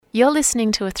You're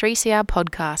listening to a 3CR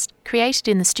podcast created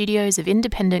in the studios of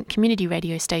independent community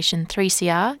radio station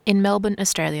 3CR in Melbourne,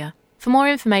 Australia. For more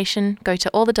information, go to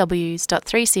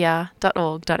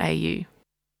allthews.3cr.org.au.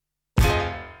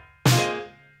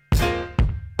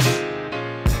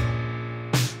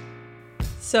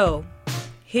 So,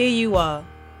 here you are,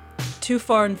 too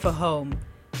foreign for home,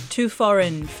 too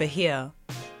foreign for here,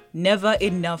 never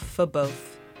enough for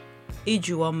both.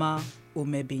 Ijuoma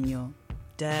Umebinyo,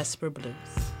 Diaspora Blues.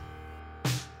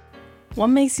 What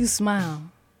makes you smile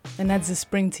and adds a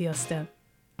spring to your step?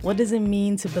 What does it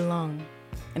mean to belong?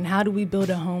 And how do we build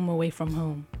a home away from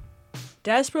home?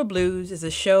 Diaspora Blues is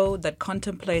a show that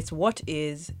contemplates what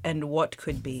is and what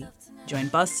could be. Join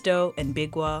Busto and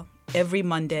Bigwa every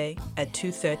Monday at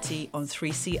 2:30 on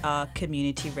 3CR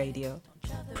Community Radio.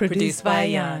 Produced by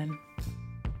Jan.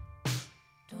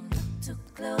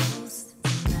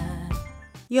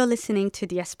 You're listening to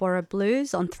Diaspora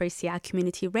Blues on 3CR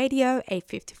Community Radio,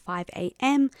 8:55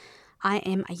 AM. I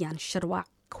am Ayan Sharwa.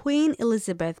 Queen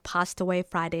Elizabeth passed away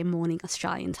Friday morning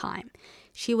Australian time.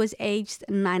 She was aged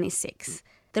 96.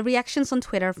 The reactions on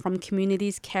Twitter from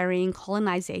communities carrying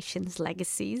colonization's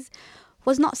legacies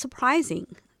was not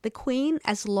surprising. The Queen,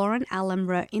 as Lauren Allen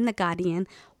wrote in The Guardian,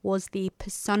 was the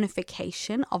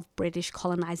personification of British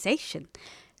colonization.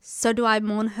 So do I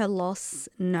mourn her loss?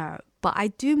 No. But I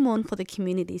do mourn for the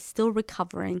communities still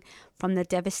recovering from the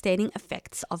devastating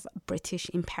effects of British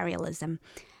imperialism.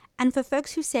 And for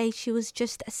folks who say she was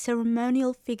just a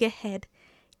ceremonial figurehead,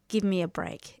 give me a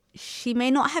break. She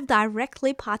may not have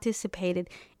directly participated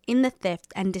in the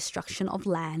theft and destruction of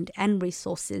land and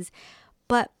resources,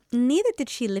 but neither did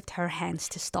she lift her hands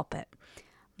to stop it.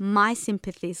 My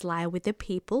sympathies lie with the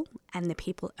people and the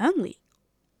people only.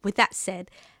 With that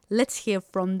said, let's hear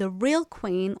from the real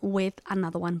Queen with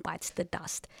Another One Bites the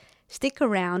Dust. Stick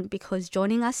around because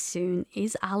joining us soon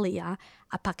is Alia,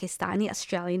 a Pakistani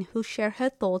Australian who'll share her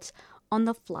thoughts on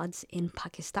the floods in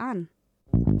Pakistan.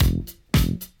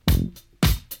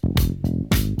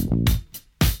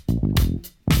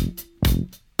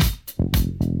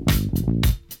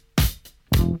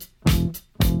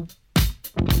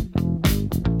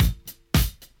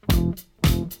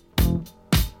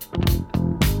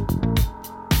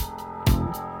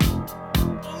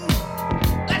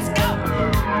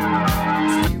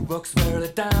 Walks barely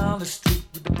down the street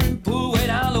with the brim pulled way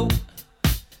down low.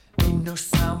 Ain't no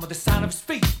sound but the sound of his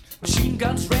feet. Machine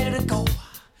guns ready to go.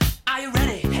 Are you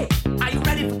ready? Hey, are you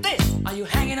ready for this? Are you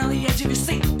hanging on the edge of your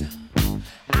seat?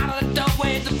 Out of the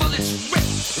doorway, the bullets rip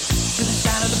to the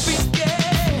sound of the beat.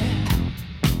 Yeah.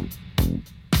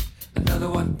 Another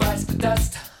one bites the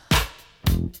dust.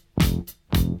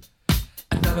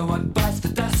 Another one bites the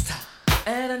dust.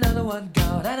 And another one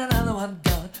gone. And another one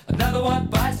gone. Another one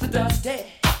bites the dust.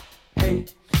 Hey. Hey,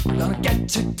 I'm gonna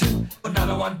get you too.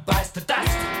 Another one bites the dust.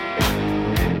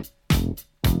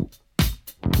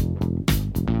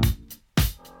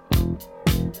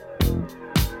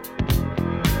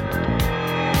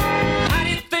 How do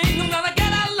you think I'm gonna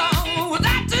get along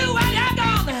without you when you're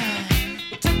gone?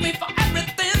 You took me for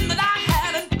everything that I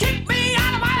had and kicked me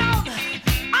out of my own.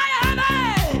 Are you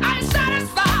happy? Are you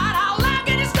satisfied? How long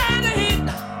can you stand the heat?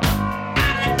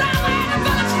 Out of the doorway, the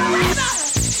bullets rip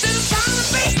to the sound of the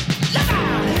beat. Look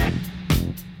out!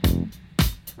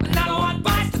 Another one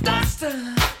bites the dust.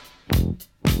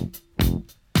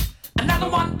 Another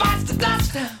one bites the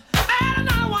dust. And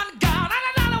another one gone. And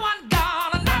another one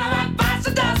gone. Another one bites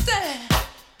the dust.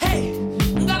 Hey,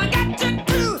 I'm gonna get you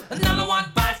too. Another one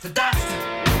bites the dust.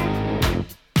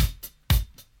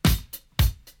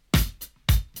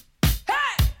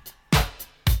 Hey!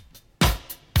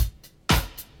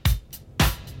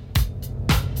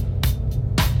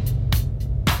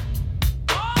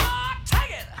 Oh,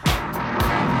 take it!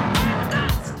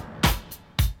 Dust!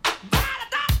 Bite the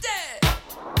dust!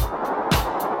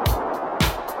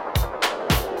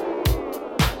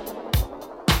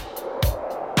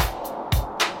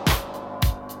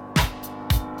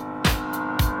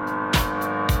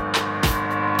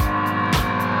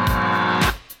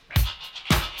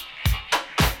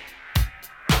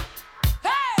 Hey!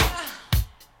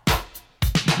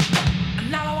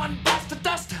 Another one bites the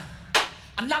dust.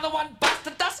 Another one bites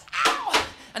the dust. Ow!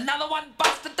 Another one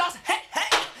bites the dust. Hey,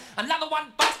 hey! Another one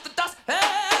bites the dust. Hey!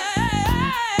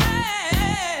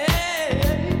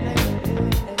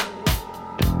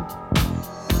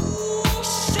 Ooh,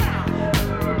 shut up.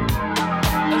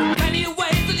 There are plenty of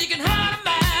ways that you can hurt a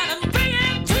man and bring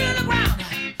him to the ground.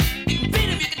 You can beat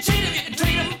him, you can cheat him, you can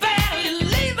treat him bad, you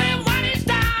leave him when he's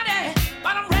down.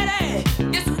 But I'm ready,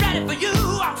 yes, I'm ready for you.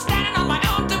 I'm standing on my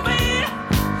own to beat.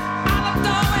 Out the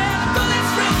doorway, the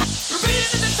bullets rip,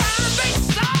 repeating the sound of beats.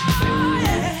 Oh,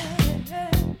 yeah.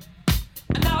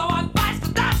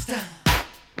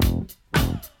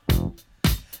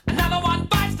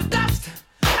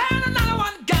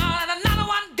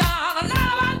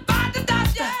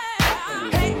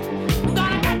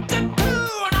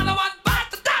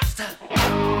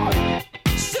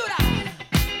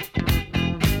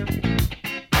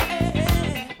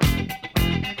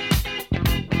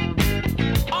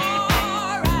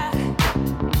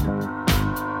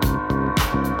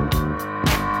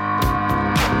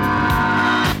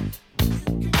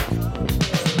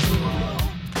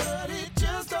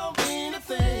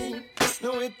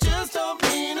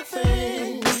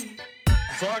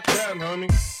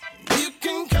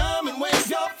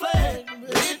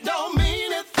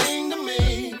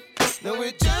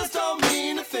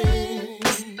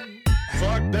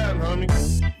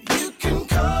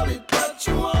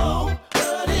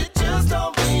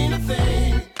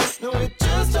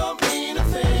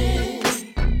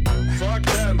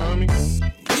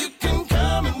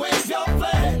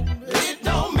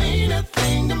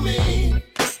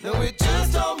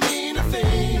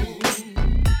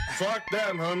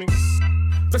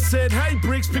 homie. They said, hey,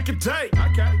 Briggs, pick a date.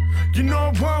 Okay. You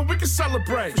know what? We can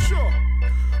celebrate. For sure.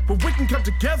 But we can come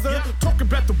together, talk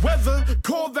about the weather,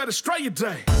 call that Australia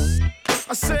Day.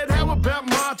 I said, how about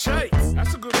March 8th?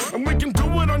 That's a good one. And we can do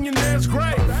it on your nan's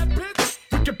grave. That bitch.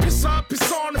 We can piss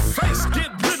on the face, get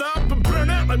rid up and burn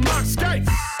out like Mark Skate.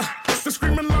 The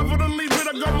screaming love or to leave it,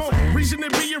 I got more reason to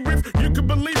be a riff, you can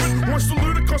believe it. Wants to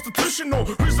loot a constitutional,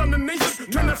 who's underneath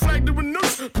it? Turn that flag to a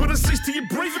noose, put a cease to your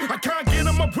breathing. I can't get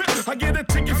on my whip, I get a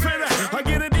ticket for that. I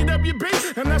get an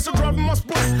EWB, and that's a driving my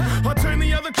split. I turn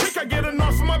the other cheek, I get a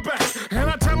knife in my back. And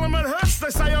I tell them it hurts, they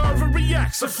say I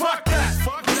overreact. So fuck that.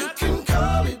 Fuck that. You can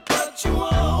call it what you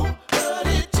want, but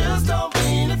it just don't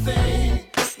mean a thing.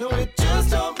 No, it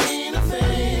just don't mean a thing.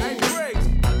 Hey, Briggs.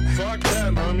 Fuck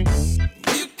that, homie.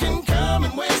 You can come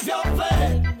and wave your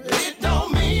flag, but it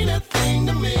don't mean a thing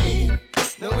to me.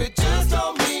 No, it just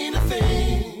don't mean a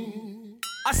thing.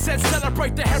 I said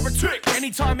celebrate the heretic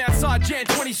anytime outside Jan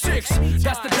 26.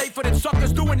 That's the date for them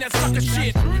suckers doing that sucker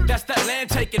shit. That's that land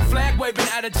taking, flag waving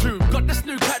attitude. Got this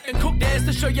new Captain Cook dance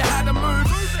to show you how to move.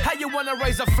 How you wanna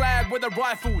raise a flag with a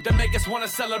rifle that make us wanna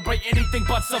celebrate anything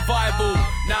but survival?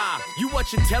 Nah, you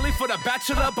watching telly for The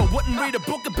Bachelor, but wouldn't read a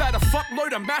book about a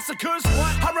fuckload of massacres.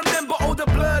 I remember all the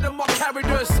blood and what carried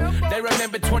us. They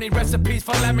remember 20 recipes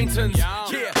for Lamingtons.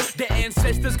 Yeah, their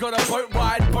ancestors got a boat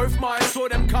ride. Both minds saw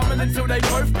them coming until they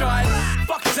both died.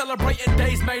 Fuck celebrating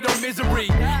days made of misery.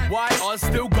 Why Oz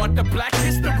still got the black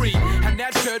history? And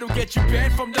that shirt'll get you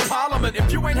banned from the parliament.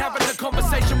 If you ain't having the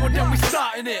conversation, well then we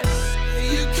starting it.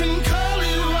 You can call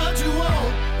it what you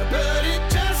want, but it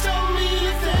just don't mean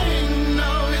a thing.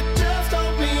 No, it just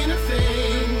don't mean a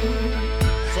thing.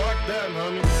 Fuck that,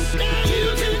 homie. You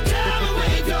can come and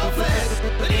wave your flag,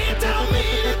 but it don't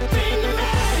mean a thing to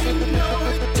me. No,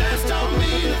 it just don't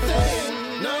mean a thing.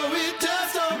 No, it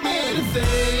just don't mean a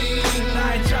thing. I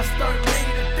just don't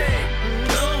mean a thing.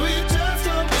 No, it just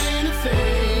don't mean a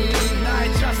thing. I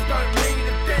just don't mean a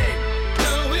thing.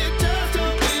 No, it just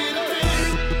don't mean a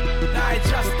thing. I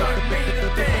just don't mean a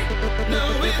thing. No,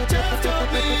 it just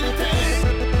don't mean a thing.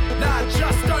 Nah,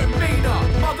 just don't mean a No,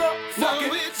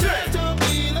 motherfucking it just don't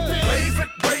mean a thing.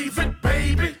 Wave it,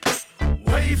 baby.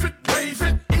 Wave it,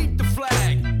 eat the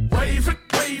flag. wave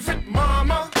it,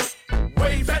 mama.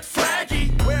 Wave that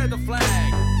flaggy. Wear the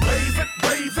flag. Wave it,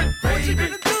 What you baby.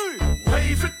 gonna do?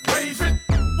 Wave it, baby.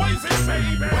 Wave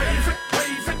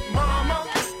it, mama.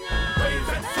 Wave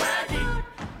that flaggy.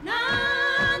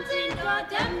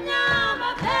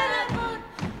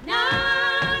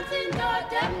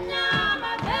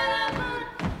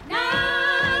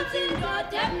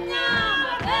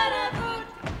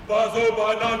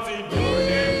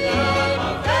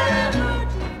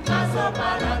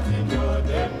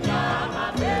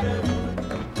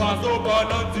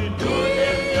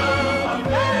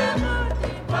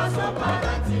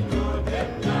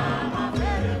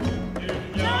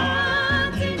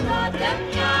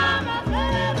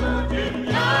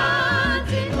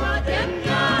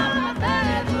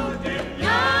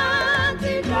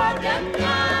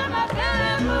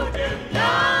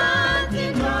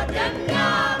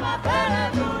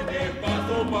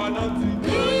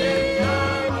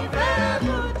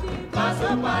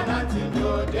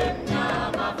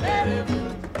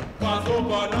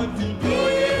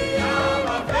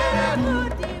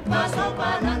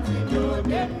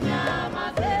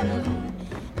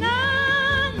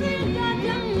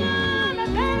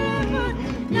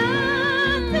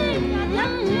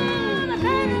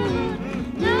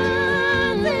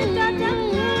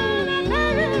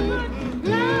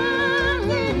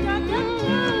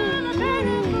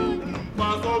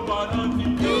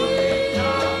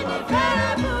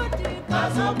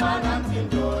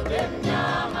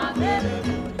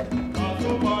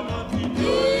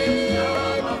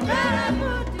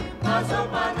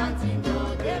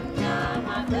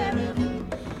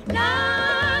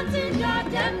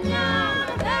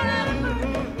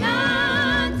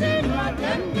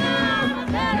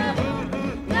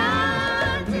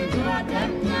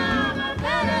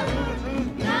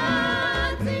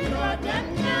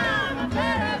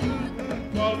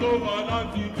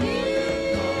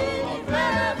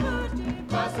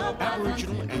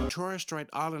 Aboriginal and Torres Strait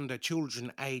Islander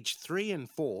children aged 3 and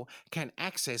 4 can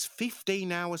access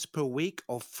 15 hours per week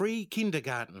of free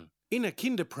kindergarten. In a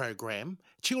kinder program,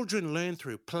 children learn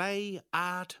through play,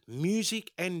 art,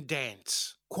 music and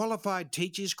dance. Qualified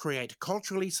teachers create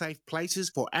culturally safe places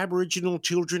for Aboriginal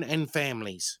children and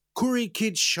families. Koori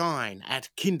Kids Shine at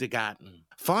kindergarten.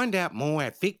 Find out more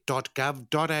at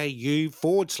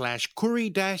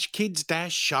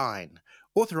vic.gov.au/Koori-Kids-Shine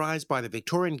authorised by the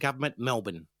Victorian Government,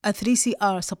 Melbourne. A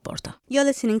 3CR supporter. You're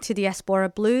listening to Diaspora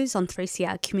Blues on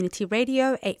 3CR Community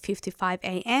Radio, 8:55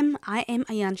 a.m. I am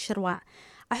Ayan Sharwa.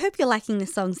 I hope you're liking the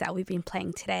songs that we've been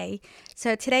playing today.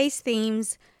 So today's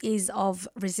themes is of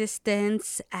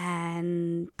resistance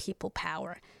and people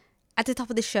power. At the top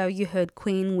of the show, you heard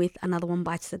Queen with Another One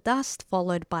Bites the Dust,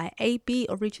 followed by AB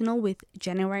Original with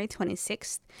January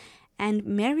 26th, and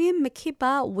Miriam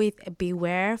Makeba with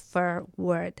Beware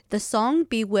Furwood. The song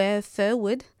Beware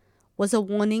Furwood was a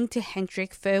warning to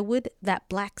Hendrik Verwoerd that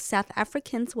black South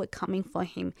Africans were coming for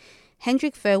him.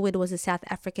 Hendrik Verwoerd was a South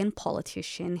African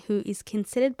politician who is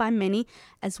considered by many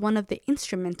as one of the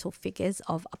instrumental figures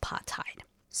of apartheid.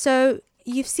 So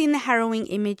you've seen the harrowing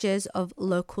images of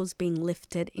locals being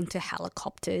lifted into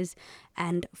helicopters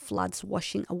and floods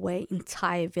washing away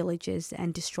entire villages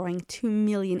and destroying 2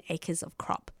 million acres of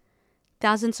crop.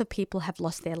 Thousands of people have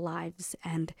lost their lives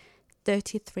and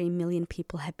 33 million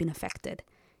people have been affected.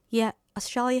 Yet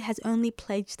Australia has only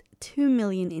pledged 2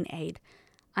 million in aid,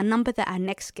 a number that our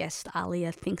next guest,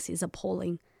 Alia, thinks is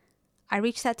appalling. I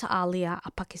reached out to Alia,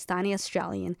 a Pakistani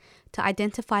Australian, to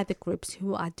identify the groups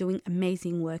who are doing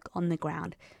amazing work on the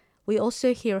ground. We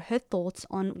also hear her thoughts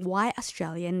on why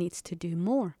Australia needs to do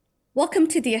more. Welcome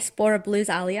to Diaspora Blues,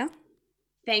 Alia.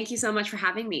 Thank you so much for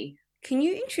having me. Can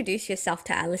you introduce yourself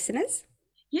to our listeners?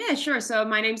 Yeah, sure. So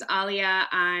my name's Alia.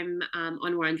 I'm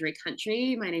on Wurundjeri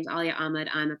country. My name's Alia Ahmed.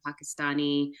 I'm a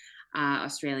Pakistani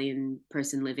Australian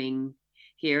person living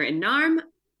here in Narm.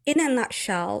 In a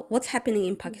nutshell, what's happening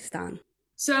in Pakistan?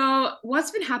 So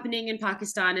what's been happening in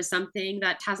Pakistan is something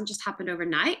that hasn't just happened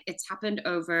overnight. It's happened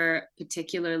over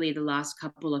particularly the last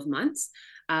couple of months.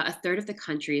 A third of the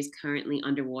country is currently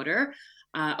underwater.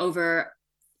 Over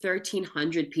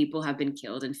 1,300 people have been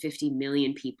killed and 50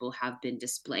 million people have been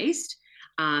displaced.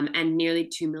 And nearly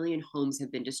 2 million homes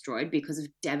have been destroyed because of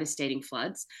devastating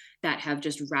floods that have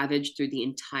just ravaged through the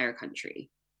entire country.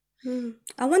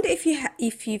 I wonder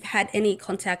if you've had any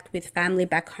contact with family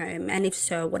back home, and if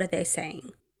so, what are they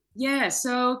saying? Yeah,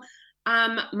 so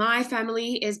my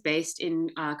family is based in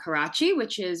Karachi,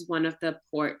 which is one of the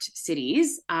port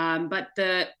cities, but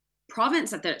the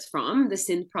province that it's from, the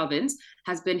Sindh province,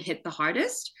 has been hit the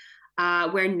hardest,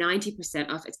 where 90%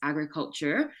 of its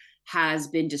agriculture has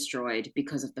been destroyed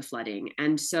because of the flooding.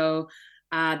 And so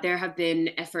there have been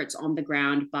efforts on the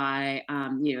ground by,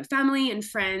 family and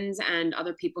friends and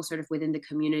other people sort of within the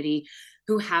community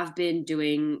who have been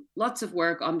doing lots of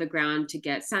work on the ground to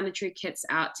get sanitary kits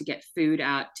out, to get food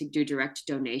out, to do direct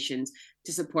donations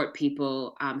to support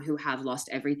people who have lost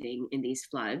everything in these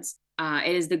floods.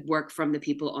 It is the work from the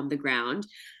people on the ground,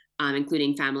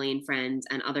 including family and friends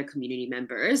and other community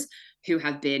members who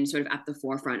have been sort of at the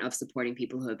forefront of supporting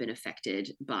people who have been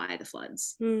affected by the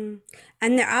floods. And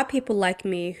there are people like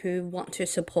me who want to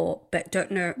support but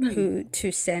don't know who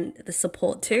to send the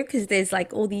support to, because there's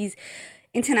like all these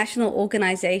international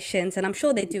organizations, and I'm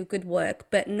sure they do good work,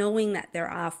 but knowing that there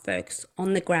are folks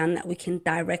on the ground that we can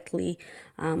directly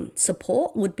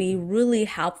support would be really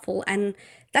helpful. And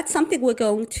that's something we're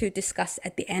going to discuss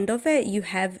at the end of it. You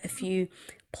have a few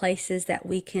places that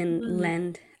we can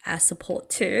lend our support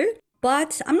to.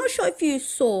 But I'm not sure if you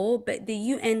saw, but the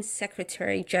UN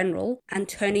Secretary General,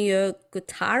 Antonio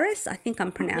Guterres, I think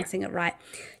I'm pronouncing it right.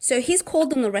 So he's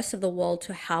called on the rest of the world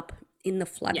to help in the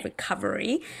flood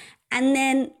recovery. And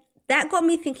then that got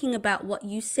me thinking about what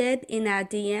you said in our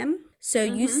DM. So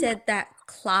you said that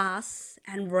class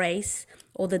and race,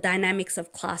 or the dynamics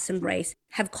of class and race,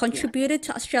 have contributed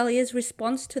to Australia's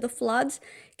response to the floods.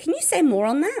 Can you say more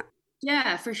on that?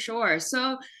 Yeah, for sure.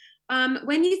 So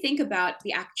when you think about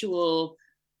the actual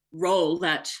role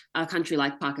that a country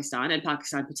like Pakistan, and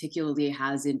Pakistan particularly,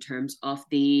 has in terms of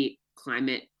the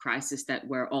climate crisis that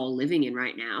we're all living in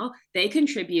right now, they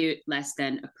contribute less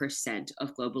than 1%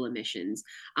 of global emissions.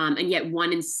 And yet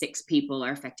 1 in 6 people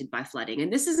are affected by flooding.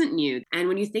 And this isn't new. And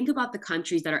when you think about the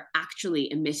countries that are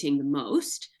actually emitting the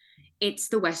most, it's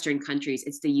the Western countries,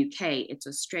 it's the UK, it's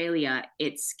Australia,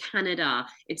 it's Canada,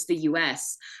 it's the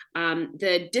US.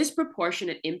 The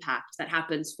disproportionate impact that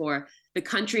happens for the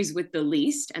countries with the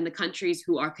least and the countries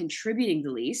who are contributing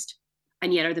the least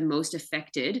and yet are the most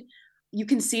affected, you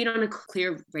can see it on a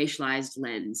clear racialized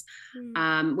lens.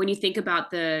 When you think about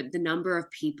the number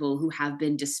of people who have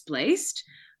been displaced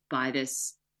by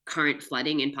this current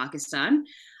flooding in Pakistan,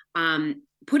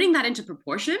 putting that into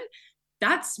proportion,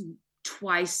 that's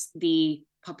twice the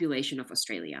population of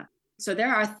Australia. So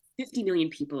there are 50 million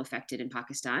people affected in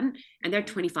Pakistan, and there are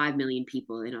 25 million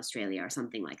people in Australia or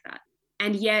something like that.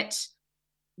 And yet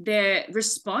the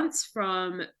response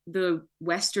from the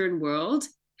Western world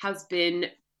has been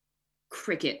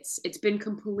crickets. It's been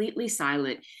completely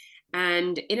silent.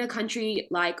 And in a country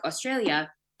like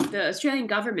Australia, the Australian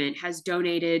government has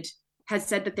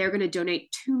said that they're going to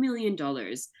donate $2 million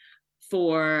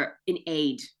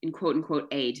in quote unquote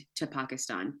aid to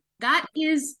Pakistan. That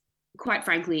is quite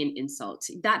frankly an insult.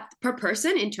 That per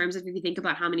person, in terms of if you think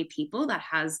about how many people that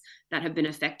have been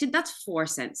affected, that's 4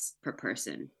 cents per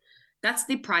person. That's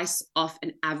the price of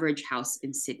an average house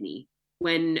in Sydney,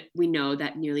 when we know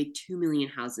that nearly 2 million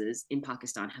houses in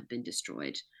Pakistan have been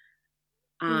destroyed.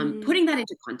 Putting that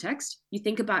into context, you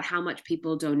think about how much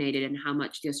people donated and how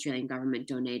much the Australian government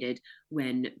donated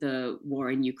when the war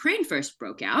in Ukraine first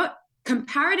broke out.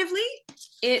 Comparatively,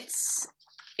 it's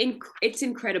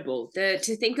incredible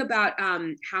to think about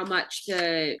how much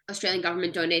the Australian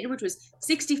government donated, which was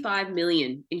 65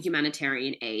 million in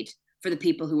humanitarian aid for the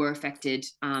people who were affected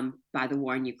by the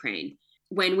war in Ukraine,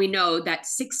 when we know that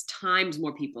 6 times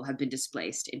more people have been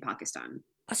displaced in Pakistan.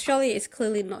 Australia is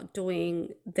clearly not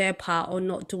doing their part or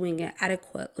not doing it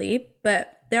adequately,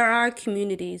 but there are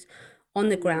communities on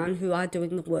the ground who are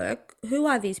doing the work. Who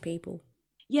are these people?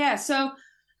 Yeah, so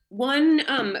one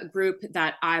group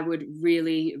that I would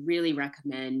really, really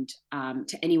recommend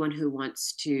to anyone who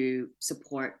wants to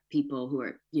support people who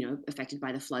are, affected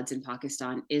by the floods in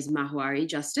Pakistan is Mahwari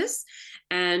Justice.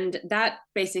 And that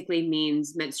basically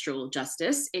means menstrual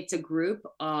justice. It's a group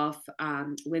of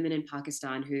women in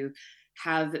Pakistan who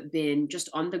have been just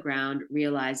on the ground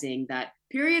realizing that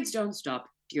periods don't stop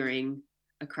during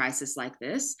a crisis like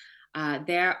this.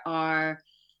 There are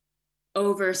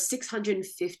over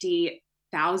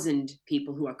 650,000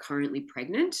 people who are currently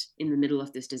pregnant in the middle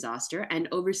of this disaster, and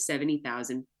over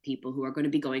 70,000 people who are going to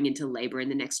be going into labor in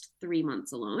the next 3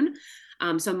 months alone.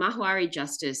 So Mahwari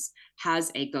Justice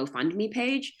has a GoFundMe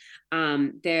page.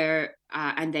 And they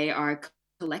are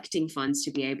collecting funds to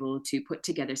be able to put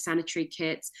together sanitary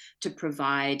kits, to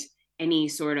provide any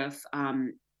sort of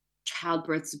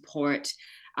childbirth support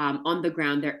on the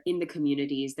ground. They're in the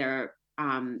communities. They're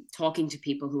talking to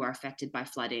people who are affected by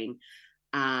flooding.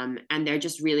 And they're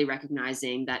just really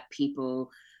recognizing that people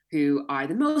who are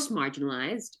the most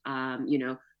marginalized,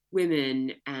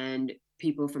 women and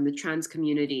people from the trans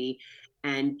community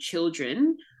and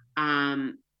children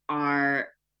are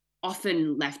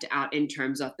often left out in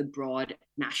terms of the broad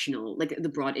national, like the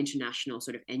broad international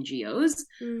sort of NGOs.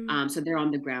 So they're on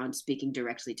the ground speaking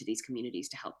directly to these communities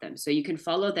to help them. So you can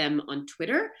follow them on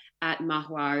Twitter at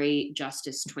Mahwari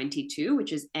Justice 22,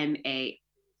 which is MAHWARI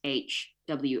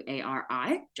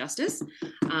Justice.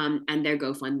 And their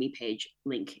GoFundMe page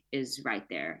link is right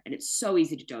there. And it's so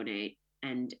easy to donate,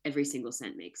 and every single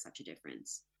cent makes such a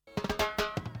difference.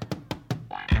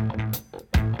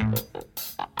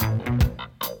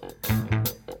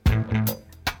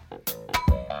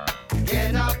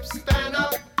 Get up, stand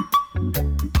up.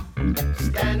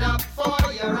 Stand up for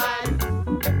your right.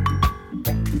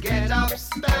 Get up,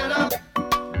 stand up.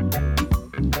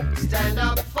 Stand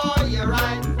up for your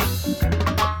right.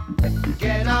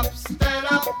 Get up, stand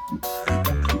up.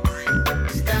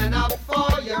 Stand up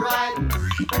for your right.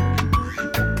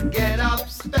 Get up,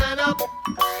 stand up.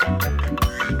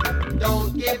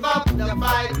 Don't give up the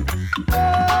fight.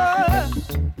 Oh,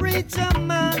 preacher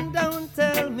man, don't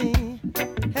tell me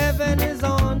heaven is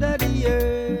under the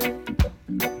earth.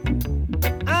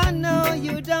 I know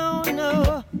you don't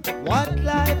know what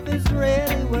life is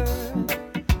really worth.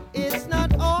 It's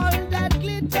not all that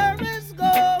glitter is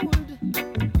gold,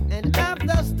 and half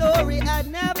the story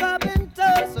had never been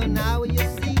told. So now you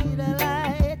see the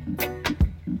light.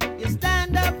 You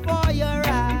stand up for your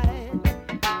right.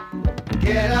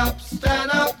 Get up,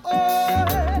 stand up.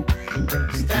 Oh,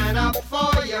 stand up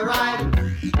for your right.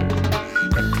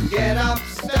 Get up,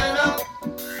 stand up.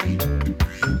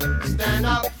 Stand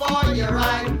up for your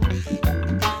right.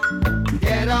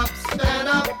 Get up, stand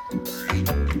up.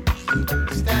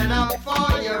 Stand up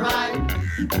for your right.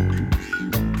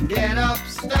 Get up,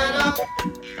 stand up.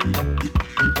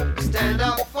 Stand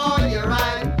up for your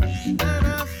right. And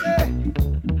I say,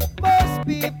 most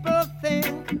people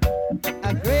think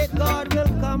a great God will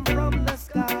come from the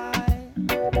sky,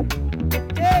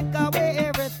 take away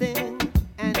everything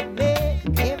and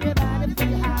make everybody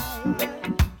feel high.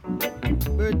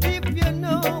 But if you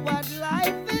know what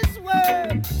life is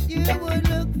worth, you would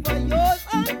look for yours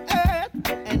on earth.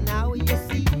 And now you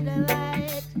see the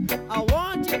light. I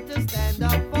want you to stand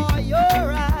up for your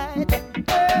right.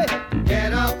 Hey,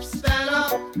 get up, stand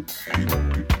up.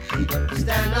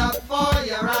 Stand up for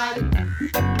your right.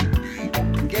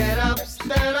 Get up,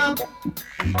 stand up.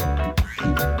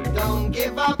 Don't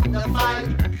give up the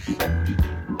fight.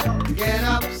 Get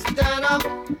up, stand up.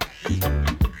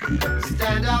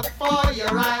 Stand up for your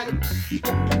right.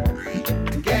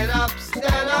 Get up,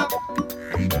 stand up.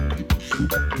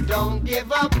 Don't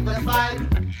give up the fight.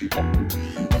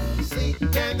 Sick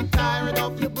and tired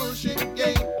of your bullshit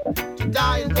game. To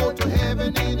die and go to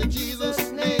heaven in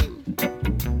Jesus' name.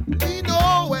 We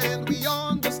know and we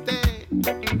understand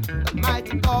that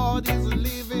mighty God is a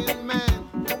living man.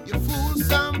 You fool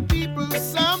some people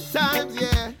sometimes,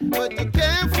 yeah, but you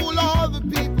can't fool all the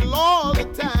people all the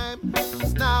time.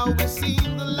 'Cause now we've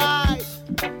seen the light.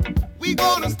 We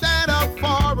gonna stand up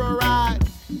for a ride.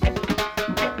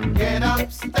 Get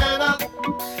up, stand up.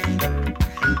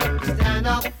 Stand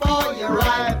up for your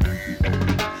right.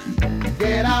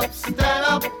 Get up, stand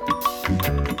up.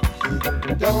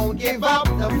 Don't give up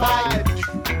the fight.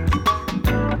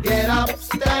 Get up,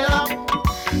 stand up.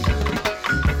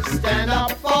 Stand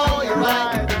up for your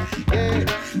right. Yeah.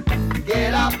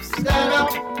 Get up, stand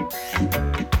up.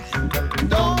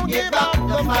 Don't give up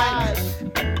the fight.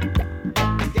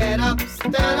 Get up,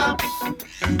 stand up.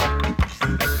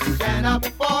 Stand up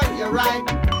for your right.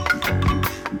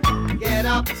 Get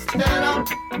up, stand up.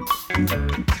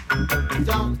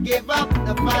 Don't give up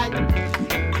the fight.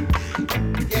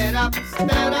 Get up,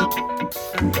 stand up.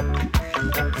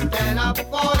 Stand up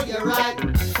for your right.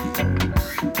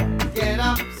 Get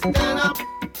up, stand up.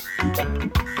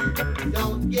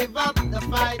 Don't give up the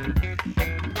fight.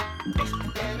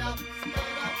 Get up,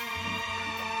 stand up.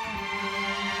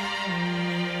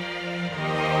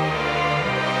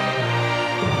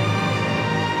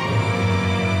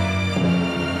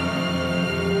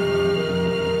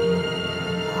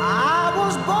 I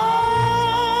was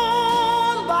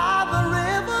born by the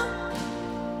river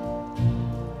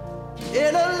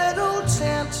in a little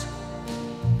tent.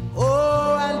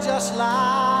 Oh, and just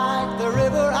like the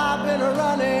river, I've been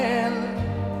running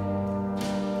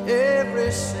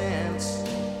ever since.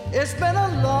 It's been a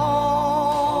long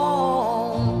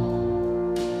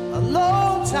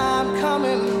time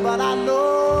coming, but I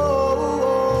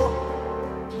know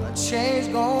a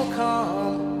change gonna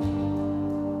come.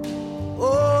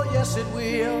 Oh, yes, it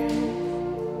will.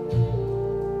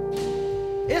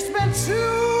 It's been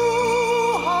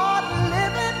too hard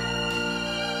living,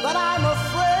 but I'm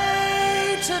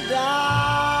afraid to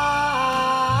die.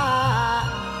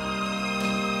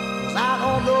 'Cause I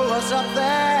don't know what's up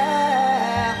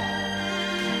there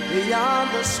beyond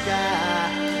the sky.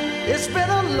 It's been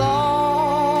a long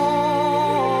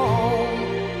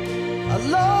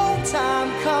time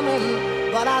coming,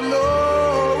 but I know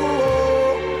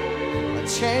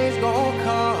change gonna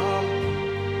come.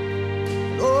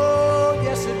 Oh,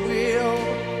 yes it will.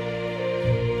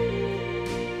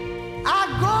 I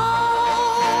go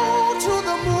to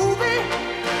the movie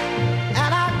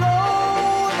and I go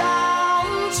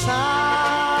downtown.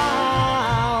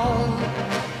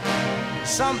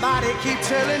 Somebody keep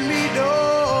telling me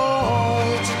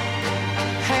don't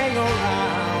hang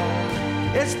around.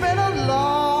 It's been a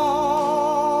long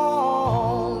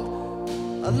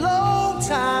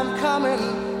time coming,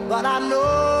 but I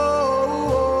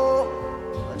know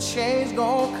a change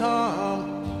gonna come.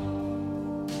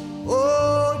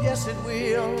 Oh, yes it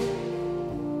will.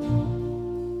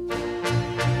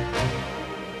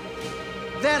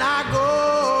 Then I go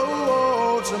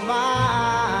to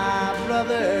my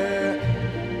brother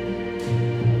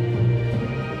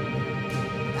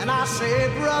and I say,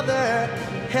 brother,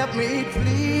 help me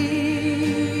please.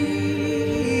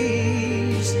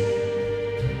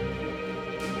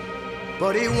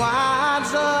 But he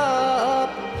winds up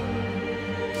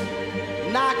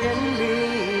knocking me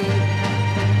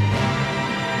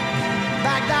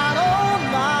back down on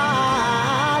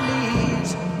my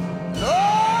knees.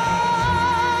 Lord,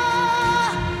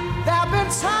 there've been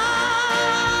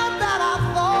times that I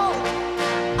thought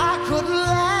I could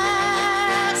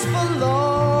last for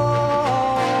long,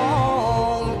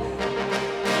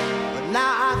 but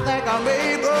now I think I'm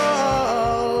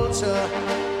able to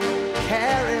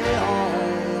carry on.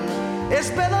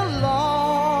 It's been a long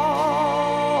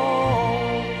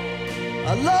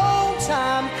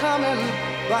time coming,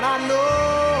 but I know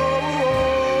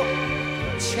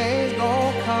change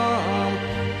gonna come.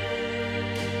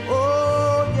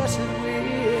 Oh, yes it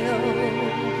will.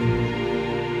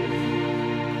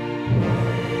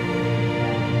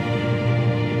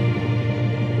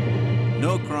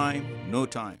 No crime, no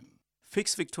time.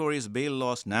 Fix Victoria's bail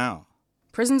laws now.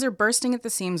 Prisons are bursting at the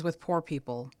seams with poor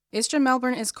people. ISJA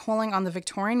Melbourne is calling on the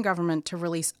Victorian government to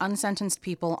release unsentenced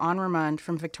people on remand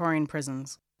from Victorian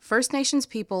prisons. First Nations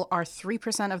people are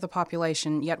 3% of the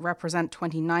population, yet represent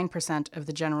 29% of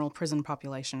the general prison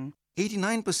population.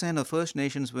 89% of First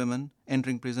Nations women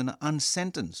entering prison are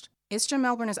unsentenced. ISJA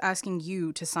Melbourne is asking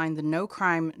you to sign the No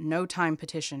Crime, No Time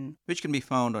petition, which can be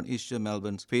found on ISJA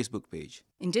Melbourne's Facebook page.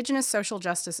 Indigenous Social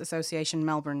Justice Association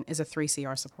Melbourne is a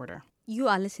 3CR supporter. You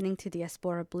are listening to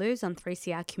Diaspora Blues on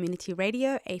 3CR Community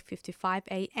Radio, 8:55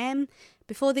 a.m.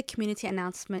 Before the community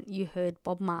announcement, you heard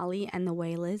Bob Marley and the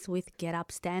Wailers with Get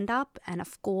Up, Stand Up, and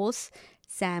of course,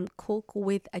 Sam Cooke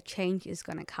with A Change Is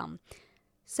Gonna Come.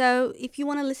 So if you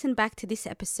want to listen back to this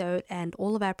episode and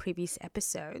all of our previous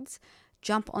episodes,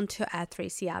 jump onto our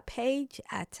 3CR page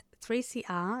at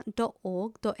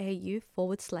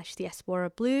 3cr.org.au/Diaspora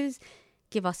Blues.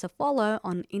 Give us a follow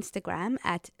on Instagram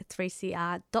at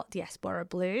 3cr.Diaspora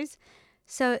Blues.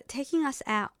 So taking us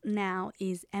out now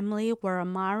is Emily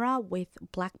Waramara with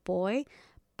Black Boy,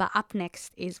 but up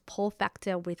next is Paul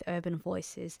Factor with Urban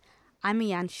Voices. I'm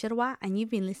Ian Shirwa and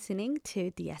you've been listening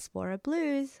to Diaspora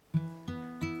Blues.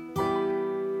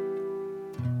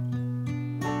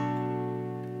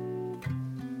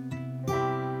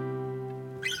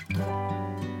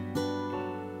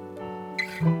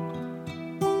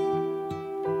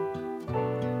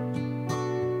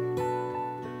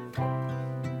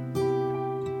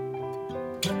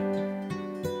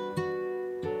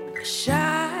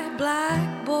 Shy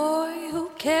black boy who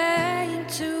came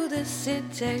to the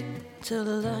city to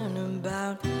learn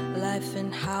about life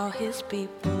and how his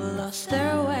people lost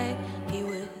their way. He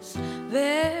was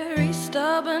very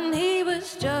stubborn, he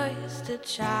was just a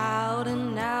child,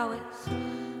 and now his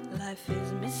life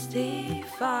is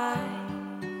mystified.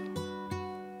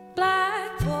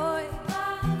 Black boy,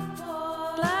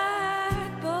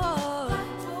 black boy,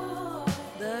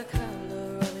 the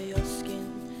color of your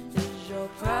skin is your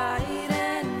pride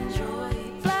and joy.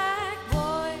 Black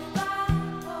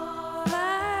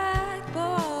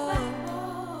boy,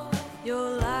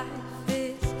 your life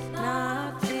is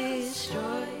not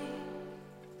destroyed.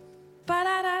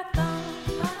 Ba-da-da-dum,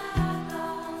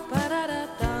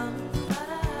 ba-da-da-dum,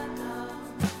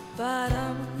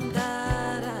 ba-dum,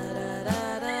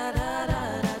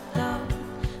 da-da-da-da-da-da-da-dum,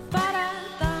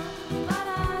 ba-da-dum,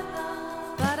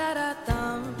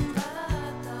 ba-da-da-dum,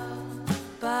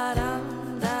 ba-dum,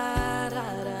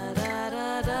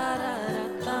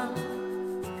 da-da-da-da-da-da-dum.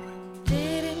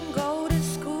 Didn't go to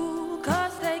school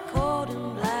 'cause they called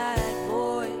him black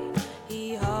boy.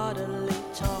 He hardly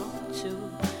talked to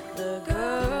the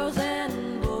girls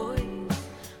and boys.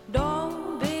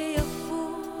 Don't be a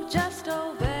fool, just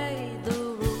obey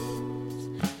the rules,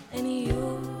 and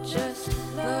you just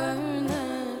learn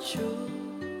the truth.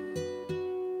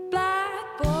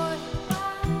 Black boy,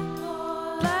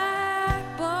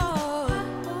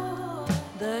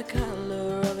 the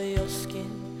color of your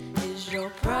skin is your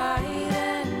pride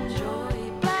and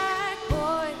joy. Black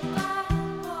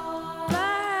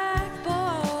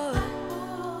boy,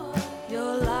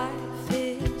 your life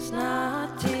is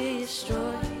not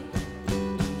destroyed.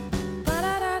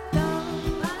 Ba-da-da-dum,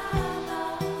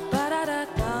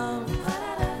 ba-da-da-dum,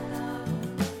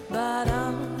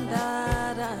 ba-dum,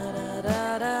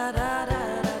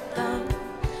 da-da-da-da-da-da-da-dum,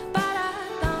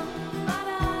 ba-da-dum,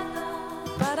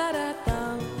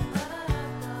 ba-da-da-dum,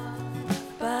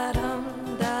 ba-dum,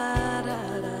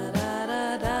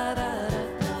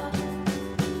 da-da-da-da-da-da-dum.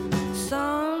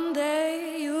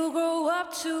 Someday you'll grow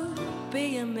up to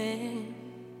be a man,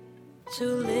 to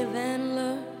live and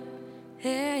learn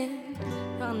and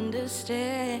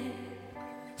understand.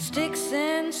 Sticks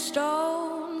and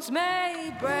stones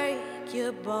may break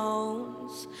your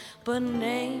bones, but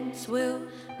names will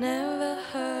never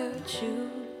hurt you.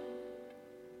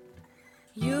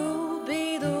 You'll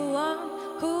be the one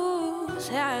who's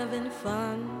having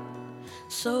fun,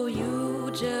 so you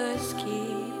just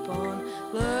keep on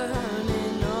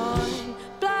learning on.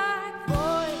 Black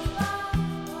boy,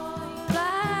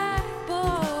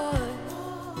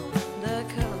 the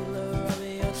color of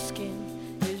your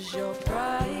skin is your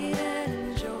pride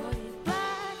and joy.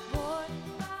 Black boy,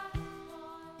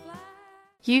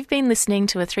 You've been listening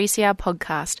to a 3CR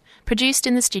podcast produced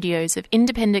in the studios of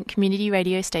independent community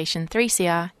radio station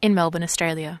 3CR in Melbourne,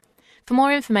 Australia. For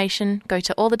more information, go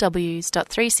to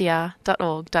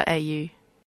allthews.3cr.org.au.